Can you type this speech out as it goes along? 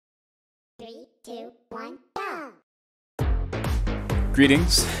3, 2, 1, go!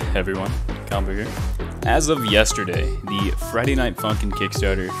 Greetings, everyone. Combo here. As of yesterday, the Friday Night Funkin'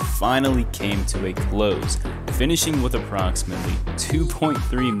 Kickstarter finally came to a close, finishing with approximately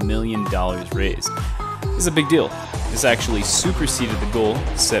 $2.3 million raised. This is a big deal. This actually superseded the goal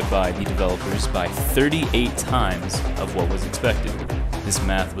set by the developers by 38 times of what was expected. This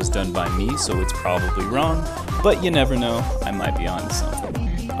math was done by me, so it's probably wrong, but you never know, I might be onto something.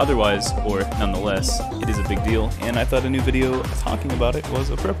 Otherwise, or nonetheless, it is a big deal, and I thought a new video talking about it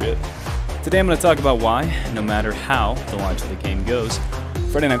was appropriate. Today I'm going to talk about why, no matter how the launch of the game goes,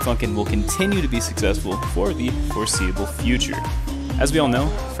 Friday Night Funkin' will continue to be successful for the foreseeable future. As we all know,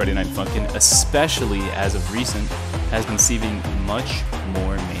 Friday Night Funkin', especially as of recent, has been receiving much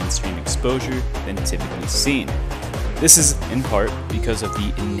more mainstream exposure than typically seen. This is in part because of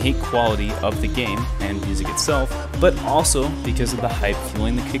the innate quality of the game and music itself, but also because of the hype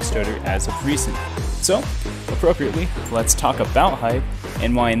fueling the Kickstarter as of recent. So, appropriately, let's talk about hype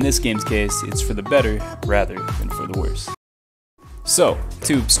and why in this game's case it's for the better rather than for the worse. So,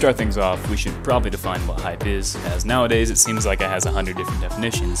 to start things off, we should probably define what hype is, as nowadays it seems like it has 100 different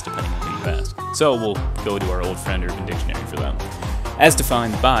definitions depending on who you ask. So we'll go to our old friend Urban Dictionary for that. As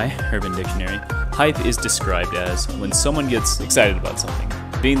defined by Urban Dictionary, hype is described as when someone gets excited about something,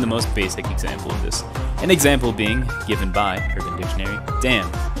 being the most basic example of this. An example being, given by Urban Dictionary, damn,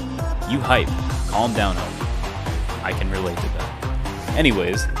 you hype, calm down homie. I can relate to that.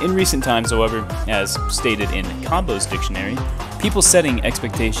 Anyways, in recent times, however, as stated in Combo's dictionary, people setting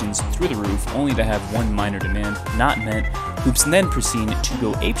expectations through the roof only to have one minor demand not met, whoops then proceed to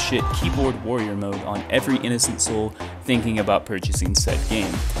go apeshit keyboard warrior mode on every innocent soul thinking about purchasing said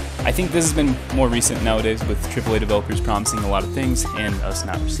game. I think this has been more recent nowadays with AAA developers promising a lot of things and us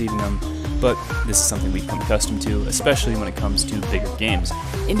not receiving them, but this is something we've become accustomed to, especially when it comes to bigger games.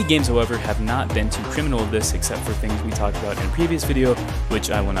 Indie games, however, have not been too criminal of this except for things we talked about in a previous video, which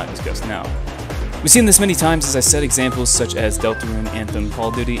I will not discuss now. We've seen this many times, as I said, examples such as Deltarune, Anthem, Call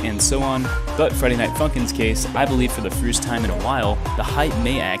of Duty, and so on, but Friday Night Funkin's case, I believe for the first time in a while, the hype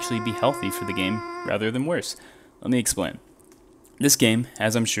may actually be healthy for the game rather than worse. Let me explain. This game,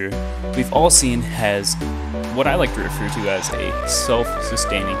 as I'm sure we've all seen, has what I like to refer to as a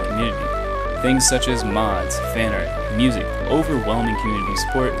self-sustaining community. Things such as mods, fan art, music, overwhelming community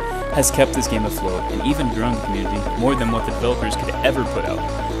support has kept this game afloat and even grown the community more than what the developers could ever put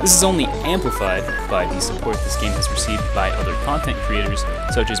out. This is only amplified by the support this game has received by other content creators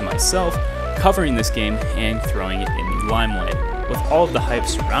such as myself covering this game and throwing it in the limelight. With all of the hype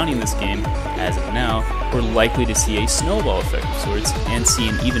surrounding this game, as of now, we're likely to see a snowball effect of sorts and see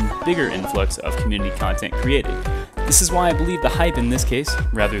an even bigger influx of community content created. This is why I believe the hype in this case,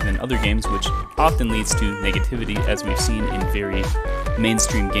 rather than other games, which often leads to negativity as we've seen in very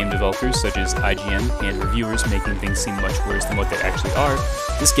mainstream game developers such as IGN and reviewers making things seem much worse than what they actually are,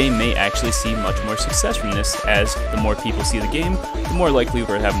 this game may actually see much more success from this, as the more people see the game, the more likely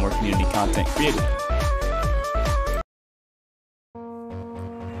we're to have more community content created.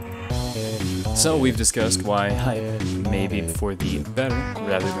 So we've discussed why hype may be for the better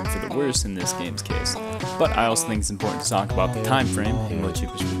rather than for the worse in this game's case, but I also think it's important to talk about the time frame in which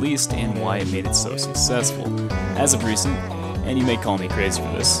it was released and why it made it so successful. As of recent, and you may call me crazy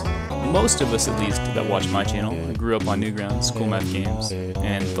for this, most of us at least that watch my channel grew up on Newgrounds, Cool Math Games,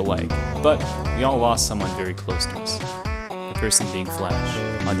 and the like, but we all lost someone very close to us. The person being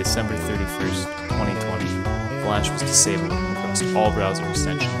Flash. On December 31st, 2020, Flash was disabled across all browser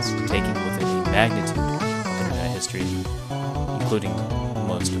extensions, taking with it a magnitude of internet history, including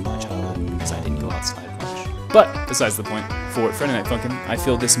most of my childhood, because I didn't go outside much. But, besides the point, for Friday Night Funkin', I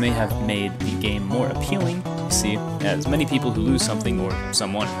feel this may have made the game more appealing. You see, as many people who lose something, or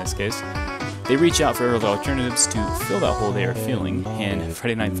someone in this case, they reach out for other alternatives to fill that hole they are feeling, and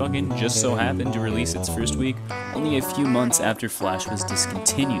Friday Night Funkin' just so happened to release its first week only a few months after Flash was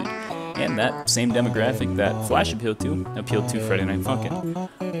discontinued. And that same demographic that Flash appealed to Friday Night Funkin'.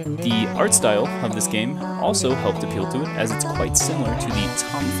 The art style of this game also helped appeal to it, as it's quite similar to the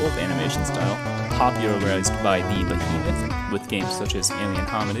Tom Fulp animation style popularized by the Behemoth with games such as Alien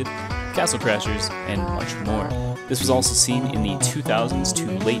Hominid, Castle Crashers, and much more. This was also seen in the 2000s to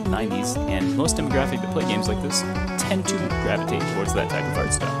late 90s, and most demographic that play games like this tend to gravitate towards that type of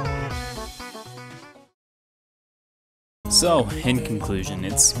art style. So, in conclusion,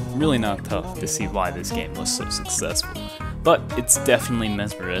 it's really not tough to see why this game was so successful, but it's definitely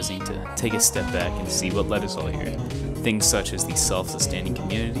mesmerizing to take a step back and see what led us all here. Things such as the self-sustaining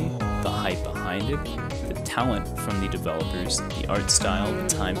community, the hype behind it, the talent from the developers, the art style, the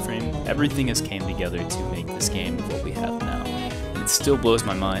time frame, everything has came together to make this game what we have now. it still blows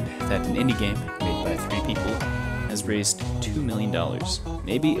my mind that an indie game made by 3 people has raised $2 million.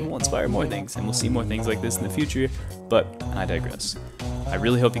 Maybe it will inspire more things, and we'll see more things like this in the future, but I digress. I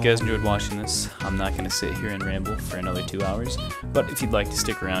really hope you guys enjoyed watching this. I'm not going to sit here and ramble for another 2 hours, but if you'd like to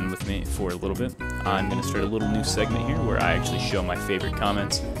stick around with me for a little bit, I'm going to start a little new segment here where I actually show my favorite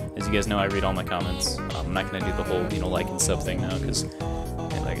comments. As you guys know, I read all my comments. I'm not going to do the whole, like and sub thing now, because,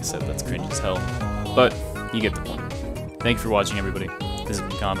 like I said, that's cringe as hell. But you get the point. Thank you for watching, everybody. This has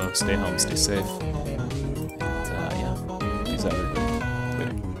been Combo. Stay home, stay safe. And, yeah, peace out, everybody.